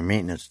you get your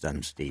maintenance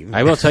done, Steve.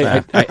 I will tell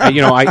you,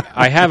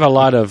 I have a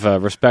lot of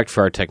respect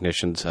for our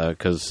technicians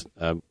because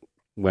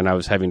when I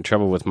was having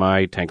trouble with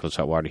my tankless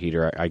hot water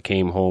heater, I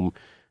came home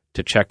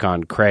to check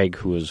on Craig,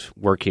 who was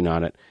working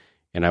on it,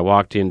 and I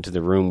walked into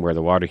the room where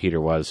the water heater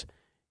was,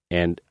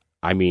 and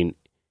I mean,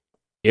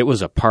 it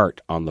was apart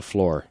on the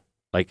floor,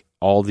 like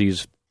all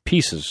these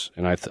pieces.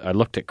 And I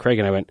looked at Craig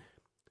and I went,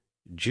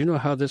 "Do you know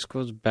how this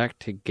goes back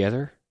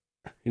together?"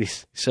 And he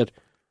said,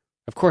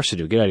 "Of course I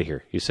do. Get out of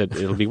here." He said,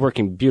 "It'll be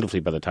working beautifully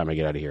by the time I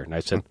get out of here." And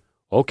I said,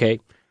 "Okay."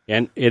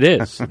 And it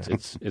is.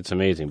 It's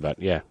amazing.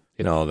 But yeah.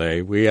 We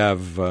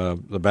have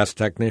the best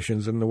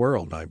technicians in the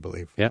world, I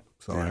believe. Yeah.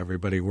 So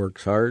everybody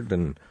works hard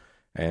and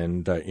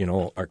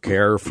our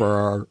care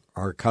for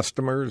our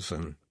customers,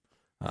 and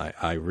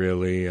I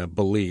really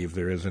believe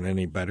there isn't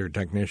any better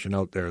technician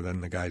out there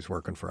than the guys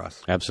working for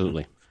us.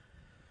 Absolutely.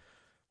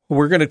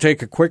 We're going to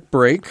take a quick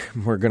break.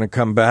 We're going to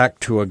come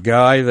back to a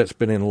guy that's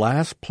been in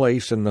last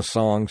place in the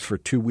songs for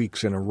 2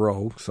 weeks in a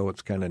row, so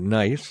it's kind of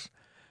nice.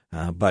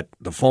 But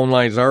the phone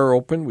lines are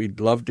open.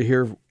 We'd love to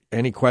hear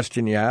any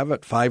question you have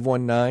at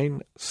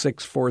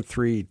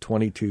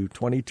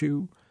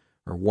 519-643-2222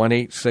 or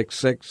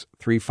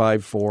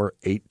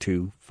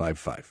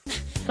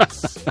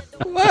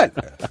 1-866-354-8255.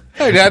 What?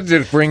 Hey, that's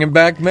just bringing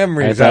back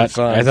memories. I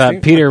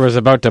thought Peter was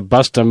about to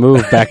bust a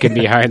move back in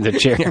behind the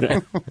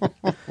chair.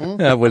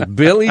 That was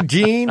Billie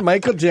Jean,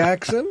 Michael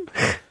Jackson,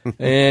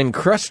 and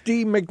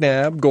Krusty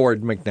McNabb,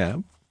 Gord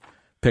McNabb.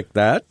 Picked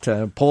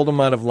that, pulled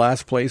him out of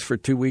last place for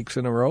 2 weeks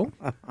in a row.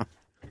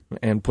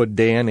 And put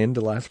Dan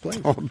into last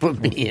place. Oh, put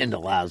me into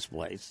last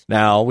place.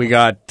 Now, we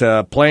got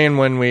playing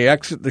when we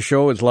exit the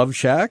show is Love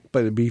Shack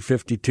by the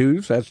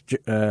B-52s. That's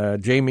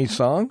Jamie's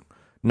song.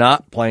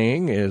 Not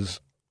playing is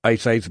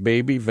Ice Ice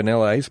Baby,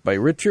 Vanilla Ice by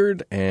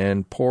Richard,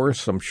 and Pour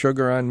Some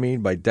Sugar on Me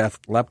by Def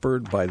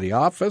Leppard by The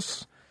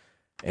Office.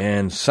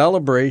 And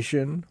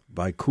Celebration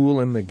by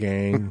Kool and the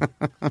Gang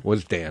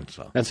was Dan's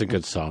song. That's a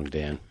good song,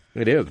 Dan.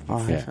 It is.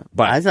 Oh, Yeah.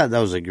 but I thought that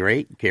was a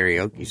great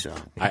karaoke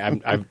song.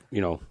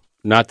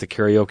 not the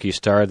karaoke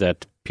star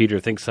that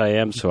Peter thinks I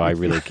am, so I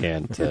really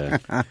can't.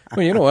 Well,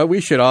 you know what? We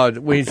should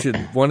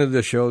one of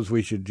the shows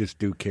we should just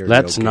do karaoke.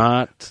 Let's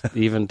not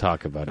even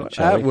talk about it,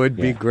 shall we? That would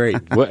be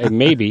great. Well,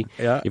 maybe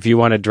if you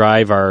want to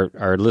drive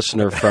our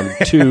listener from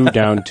 2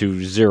 down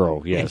to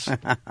 0, yes.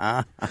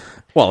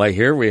 Well, I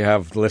hear we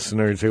have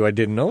listeners who I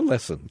didn't know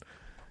listen.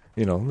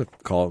 You know,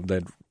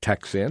 that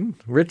text in.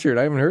 Richard,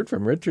 I haven't heard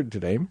from Richard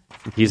today.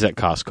 He's at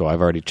Costco.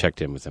 I've already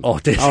checked in with him. Oh,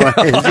 did you?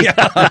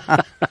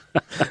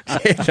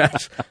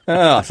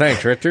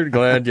 Thanks, Richard.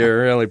 Glad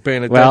you're really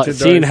paying attention. Well,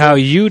 seeing how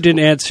you didn't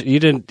answer, you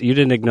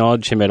didn't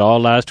acknowledge him at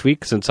all last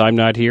week since I'm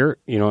not here.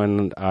 You know,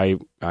 and I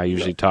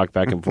usually talk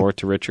back and forth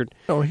to Richard.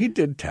 No, he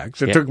did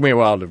text. It took me a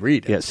while to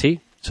read it. Yeah, see?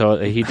 So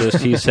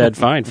he said,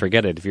 fine,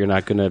 forget it. If you're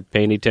not going to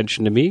pay any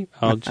attention to me,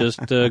 I'll just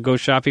go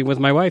shopping with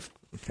my wife.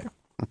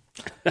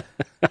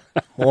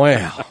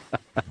 Well,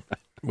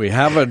 we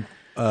have an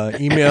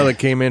email that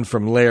came in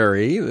from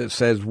Larry that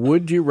says,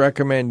 would you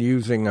recommend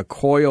using a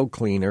coil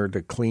cleaner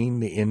to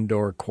clean the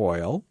indoor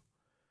coil?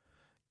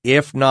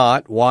 If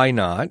not, why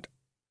not?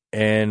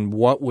 And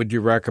what would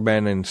you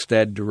recommend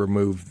instead to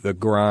remove the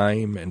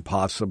grime and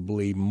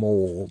possibly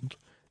mold,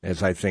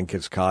 as I think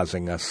is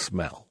causing a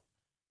smell?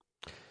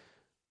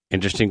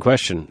 Interesting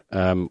question.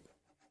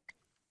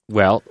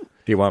 Well,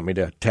 do you want me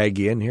to tag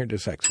you in here?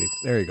 Just sexy.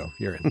 There you go.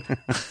 You're in.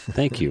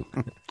 Thank you.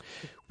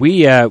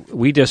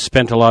 We just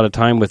spent a lot of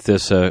time with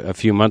this a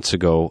few months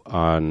ago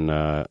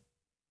on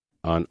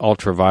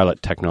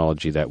ultraviolet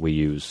technology that we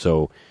use.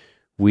 So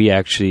we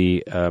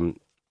actually,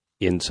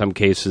 in some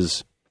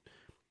cases,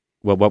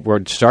 what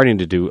we're starting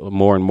to do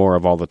more and more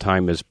of all the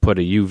time is put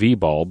a UV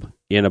bulb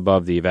in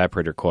above the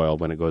evaporator coil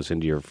when it goes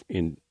into your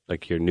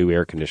new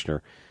air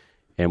conditioner.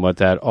 And what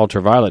that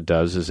ultraviolet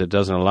does is it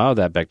doesn't allow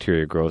that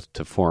bacteria growth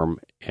to form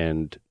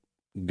and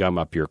gum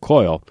up your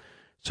coil.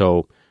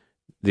 So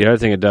the other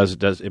thing it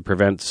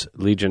prevents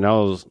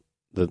Legionella,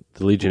 the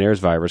Legionnaire's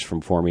virus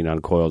from forming on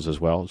coils as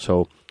well.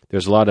 So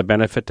there's a lot of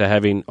benefit to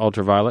having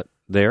ultraviolet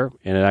there,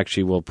 and it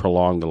actually will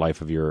prolong the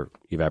life of your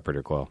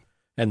evaporator coil.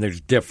 And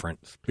there's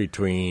difference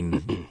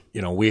between,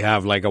 we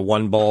have like a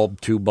 1 bulb,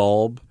 2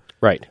 bulb.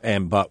 Right.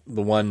 But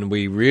the one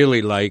we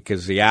really like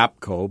is the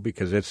APCO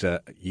because it's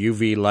a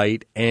UV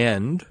light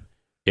and...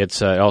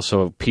 It's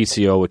also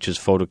PCO, which is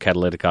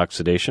photocatalytic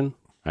oxidation.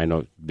 I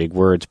know, big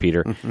words,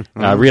 Peter.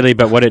 Really,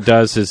 but what it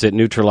does is it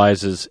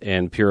neutralizes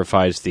and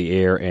purifies the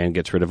air and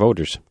gets rid of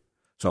odors.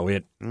 So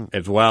it,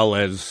 as well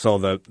as,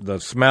 the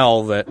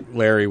smell that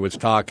Larry was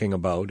talking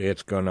about,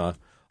 it's going to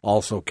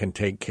also can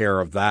take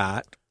care of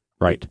that.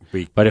 Right.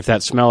 But if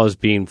that smell is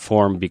being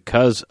formed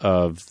because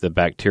of the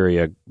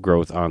bacteria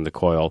growth on the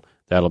coil,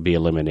 that'll be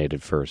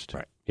eliminated first.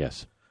 Right.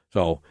 Yes.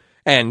 So,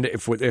 and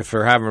if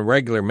we're having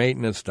regular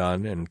maintenance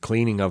done and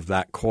cleaning of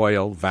that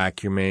coil,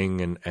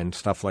 vacuuming and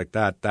stuff like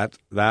that,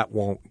 that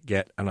won't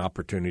get an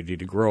opportunity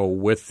to grow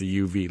with the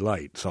UV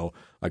light. So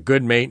a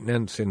good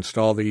maintenance,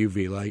 install the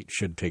UV light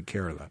should take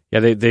care of that.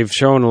 Yeah, they've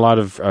shown a lot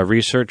of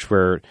research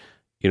where,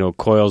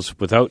 coils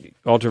without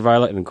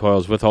ultraviolet and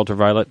coils with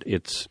ultraviolet,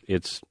 it's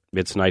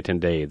night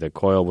and day. The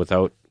coil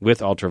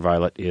with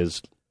ultraviolet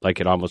is like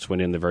it almost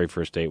went in the very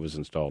first day it was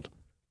installed.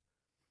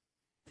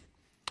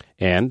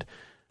 And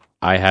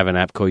I have an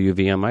APCO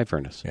UV on my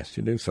furnace. Yes,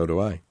 you do. So do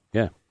I.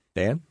 Yeah.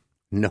 Dan?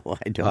 No,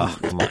 I don't. Oh,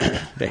 come on.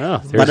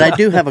 But I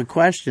do have a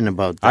question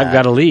about that. I've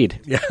got a lead.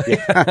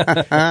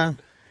 Yeah.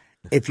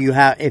 If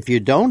you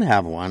don't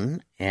have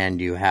one and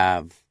you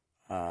have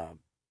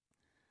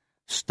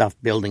stuff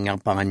building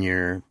up on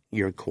your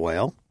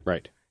coil,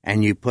 right,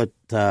 and you put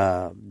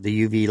the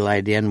UV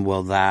light in,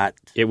 will that?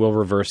 It will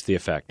reverse the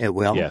effect. It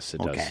will? Yes,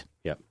 it does.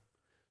 Yep.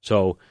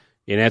 So,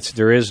 in answer,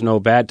 there is no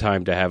bad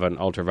time to have an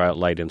ultraviolet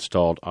light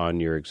installed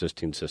on your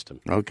existing system.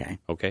 Okay.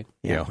 Okay?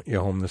 Yeah. You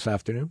home this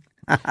afternoon?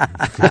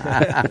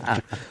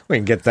 We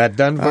can get that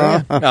done for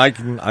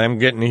you. I'm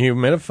getting a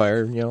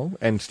humidifier,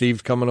 and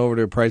Steve's coming over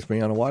to price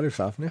me on a water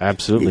softener.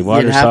 Absolutely.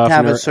 Water You'd have softener, to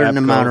have a certain APCO.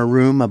 amount of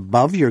room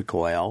above your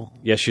coil.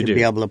 Yes, you to do.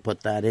 be able to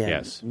put that in.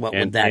 Yes. What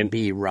would that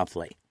be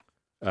roughly?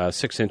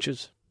 6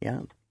 inches.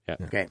 Yeah.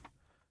 Okay.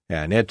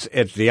 Yeah, and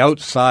it's the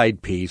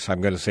outside piece,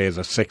 I'm going to say, is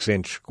a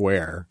 6-inch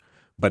square,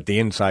 but the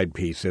inside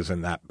piece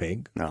isn't that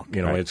big. No.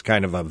 It's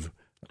kind of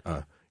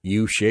a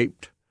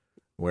U-shaped,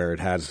 where it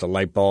has the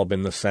light bulb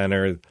in the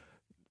center.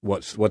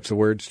 What's the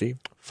word, Steve?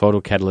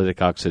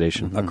 Photocatalytic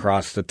oxidation.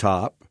 Across the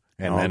top,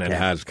 and then it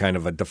has kind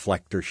of a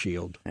deflector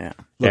shield. Yeah.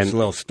 Looks a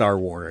little Star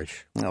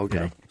Wars-ish.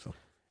 Okay. So.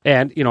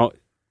 And,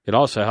 it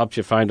also helps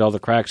you find all the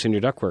cracks in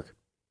your ductwork.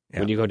 Yeah.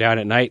 When you go down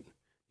at night,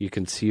 you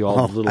can see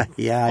all the little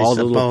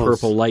the little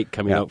purple light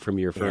coming out from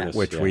your furnace.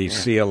 Which we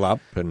seal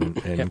up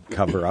and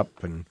cover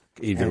up, and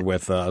either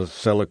with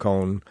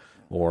silicone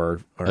or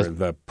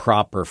the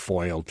proper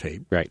foil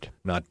tape. Right.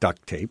 Not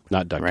duct tape.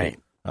 Not duct tape.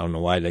 I don't know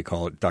why they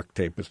call it duct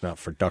tape. It's not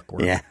for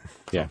ductwork. Yeah.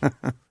 Yeah.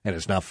 And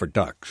it's not for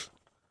ducks.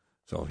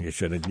 So you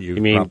should have used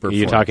You mean, proper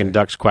you're foil talking tape.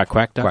 ducks, quack,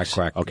 quack ducks?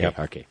 Quack, quack. Okay,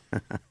 Yeah. okay.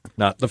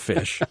 Not the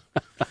fish.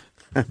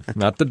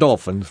 Not the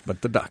dolphins,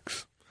 but the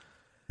ducks.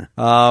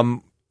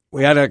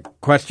 We had a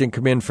question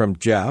come in from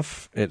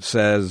Jeff. It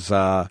says,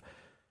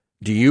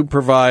 do you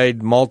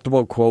provide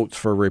multiple quotes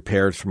for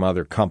repairs from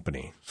other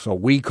company? So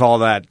we call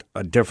that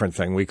a different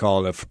thing. We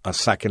call it a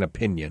second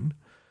opinion.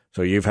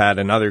 So you've had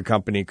another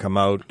company come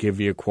out, give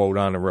you a quote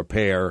on a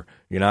repair.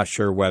 You're not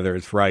sure whether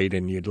it's right,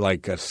 and you'd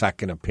like a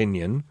second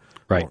opinion.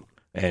 Right.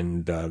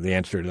 And the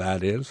answer to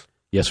that is?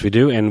 Yes, we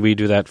do, and we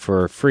do that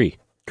for free.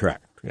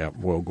 Correct. Yeah,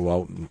 we'll go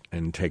out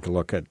and take a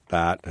look at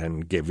that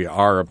and give you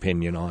our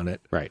opinion on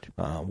it. Right.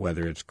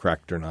 Whether it's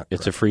correct or not.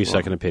 It's a free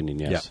second opinion,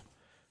 yes. Yeah.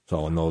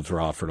 So, and those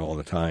are offered all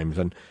the times.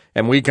 And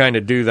we kind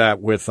of do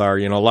that with our,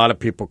 a lot of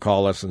people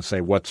call us and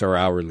say, what's our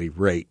hourly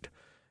rate?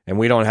 And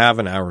we don't have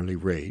an hourly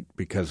rate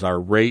because our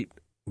rate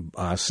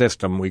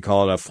system, we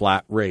call it a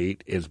flat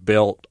rate, is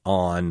built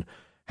on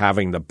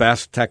having the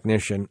best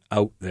technician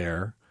out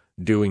there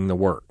doing the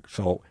work.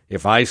 So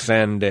if I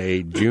send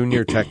a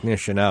junior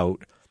technician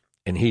out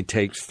and he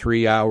takes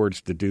 3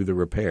 hours to do the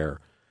repair,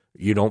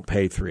 you don't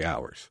pay 3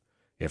 hours.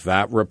 If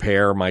that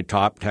repair, my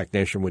top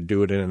technician would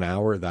do it in an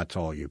hour, that's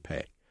all you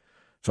pay.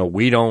 So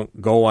we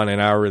don't go on an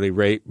hourly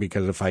rate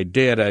because if I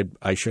did,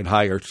 I should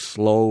hire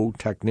slow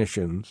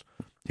technicians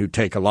who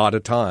take a lot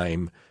of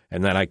time,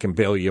 and then I can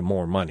bill you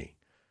more money.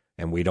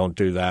 And we don't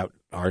do that.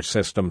 Our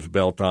system's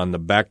built on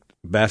the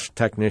best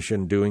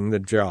technician doing the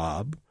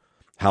job.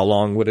 How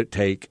long would it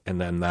take?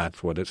 And then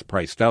that's what it's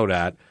priced out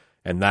at.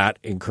 And that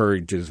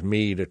encourages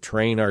me to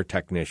train our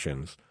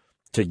technicians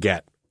to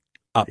get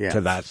up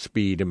to that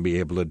speed and be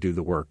able to do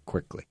the work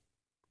quickly.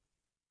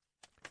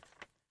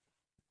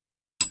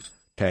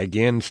 Tag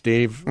in,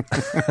 Steve.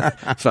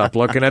 Stop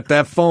looking at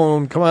that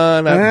phone. Come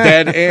on,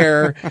 dead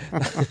air.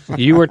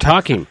 You were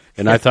talking,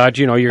 and I thought,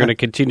 you're going to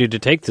continue to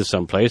take this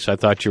someplace. I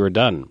thought you were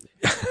done.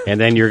 And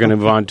then you're going to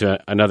move on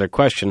to another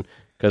question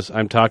because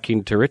I'm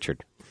talking to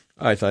Richard.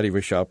 I thought he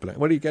was shopping at.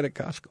 What do you get at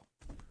Costco?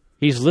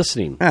 He's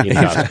listening in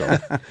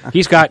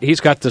Costco.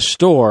 He's got the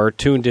store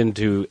tuned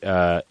into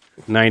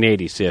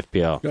 980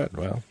 CFPL. Good.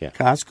 Well, yeah.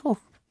 Costco.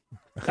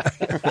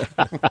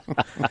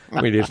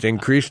 We just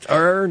increased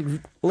our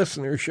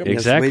listenership.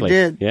 Exactly. Yes, we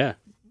did. Yeah.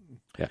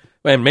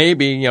 And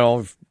maybe,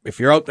 if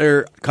you're out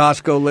there,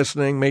 Costco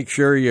listening, make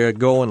sure you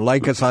go and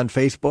like us on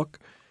Facebook.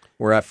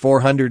 We're at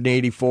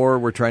 484.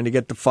 We're trying to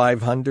get to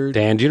 500.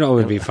 Dan, do you know it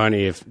would be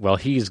funny if,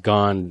 he's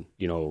gone,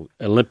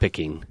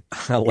 Olympicking.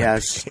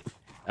 Yes.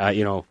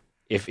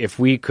 If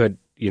we could,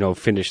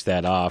 finish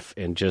that off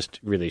and just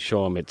really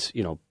show him it's,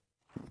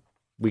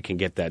 we can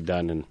get that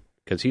done, and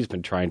because he's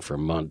been trying for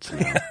months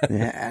now.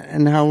 Yeah,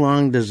 and how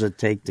long does it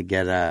take to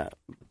get a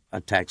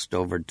text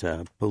over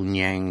to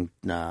Pyongyang,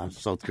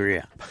 South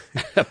Korea?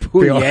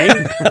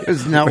 Pyongyang?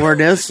 Isn't that where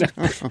it is?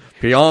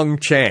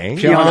 Pyeongchang.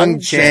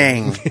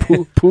 Pyeongchang.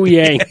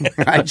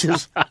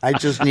 Pyongyang. I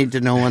just need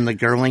to know when the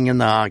curling and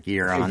the hockey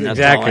are on.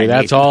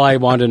 That's all I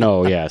want to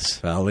know,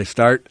 yes. Well, they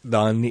start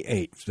on the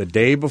 8th. The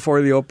day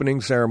before the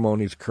opening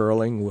ceremonies,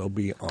 curling will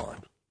be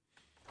on.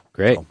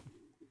 Great.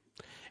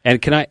 And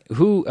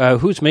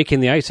who's making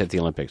the ice at the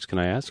Olympics? Can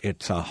I ask?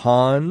 It's a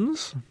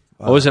Hans.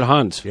 Is it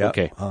Hans? Yeah,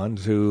 okay.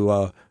 Hans,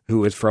 who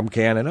is from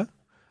Canada,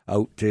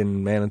 out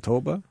in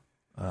Manitoba,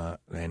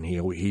 and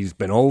he's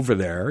been over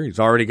there. He's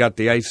already got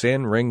the ice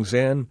in, rings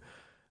in,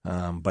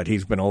 but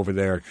he's been over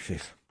there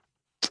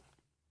a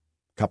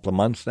couple of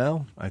months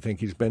now. I think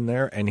he's been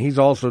there, and he's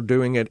also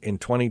doing it in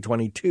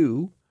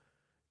 2022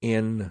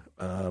 in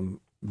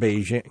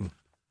Beijing,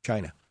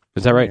 China.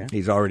 Is that right?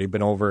 He's already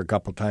been over a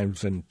couple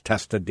times and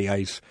tested the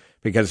ice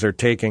because they're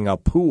taking a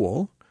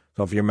pool.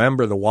 So if you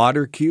remember the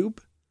water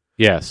cube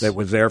that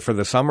was there for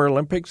the Summer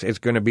Olympics, it's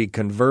going to be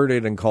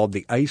converted and called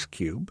the ice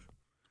cube.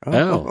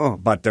 Oh.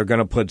 But they're going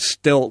to put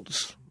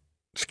stilts,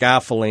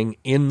 scaffolding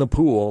in the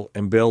pool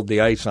and build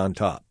the ice on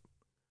top.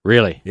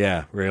 Really?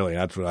 Yeah, really.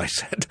 That's what I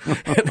said.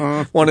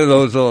 One of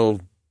those little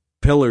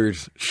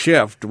pillars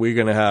shift, we're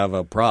going to have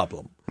a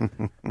problem.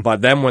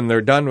 But then when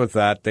they're done with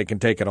that, they can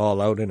take it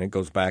all out and it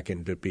goes back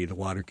into be the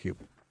water cube.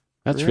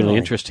 That's really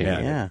interesting.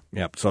 Yeah.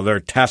 Yep. So they're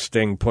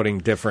testing, putting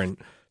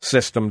different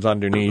systems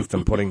underneath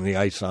and putting the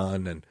ice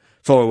on. And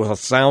so it will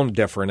sound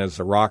different as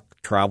the rock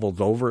travels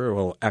over. It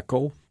will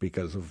echo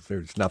because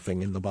there's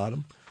nothing in the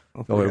bottom.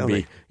 So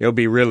really? it'll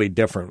be really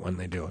different when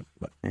they do it.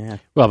 But yeah.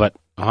 Well, but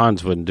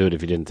Hans wouldn't do it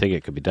if he didn't think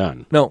it could be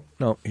done. No,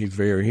 he's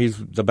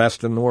the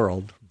best in the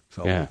world.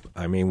 So, yeah.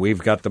 I mean, we've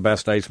got the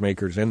best ice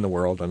makers in the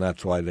world, and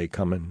that's why they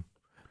come and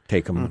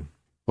take them.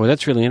 Well,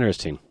 that's really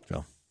interesting.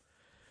 So,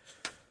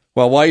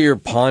 well, while you're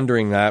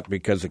pondering that,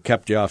 because it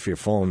kept you off your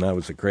phone, that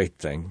was a great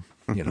thing,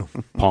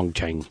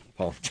 Pyeongchang.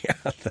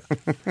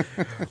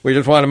 We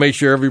just want to make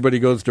sure everybody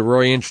goes to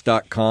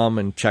royinch.com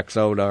and checks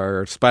out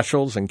our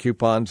specials and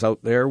coupons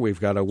out there.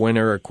 We've got a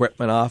winter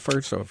equipment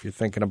offer, so if you're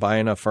thinking of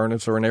buying a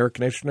furnace or an air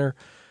conditioner,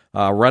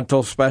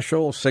 rental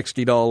special,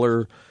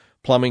 $60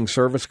 plumbing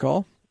service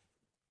call.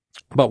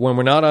 But when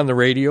we're not on the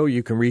radio,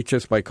 you can reach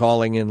us by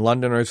calling in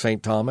London or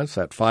St. Thomas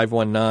at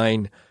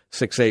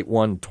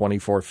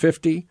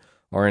 519-681-2450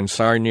 or in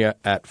Sarnia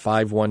at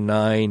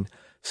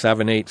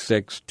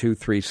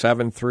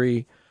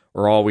 519-786-2373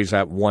 or always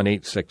at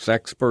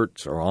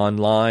 186-EXPERTS or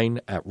online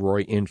at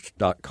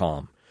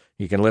royinch.com.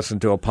 You can listen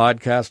to a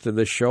podcast of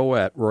this show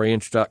at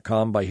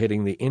royinch.com by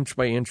hitting the Inch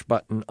by Inch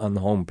button on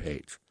the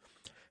homepage.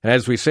 And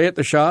as we say at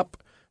the shop,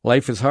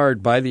 life is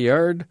hard by the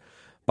yard,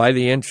 by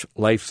the inch,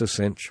 life's a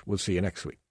cinch. We'll see you next week.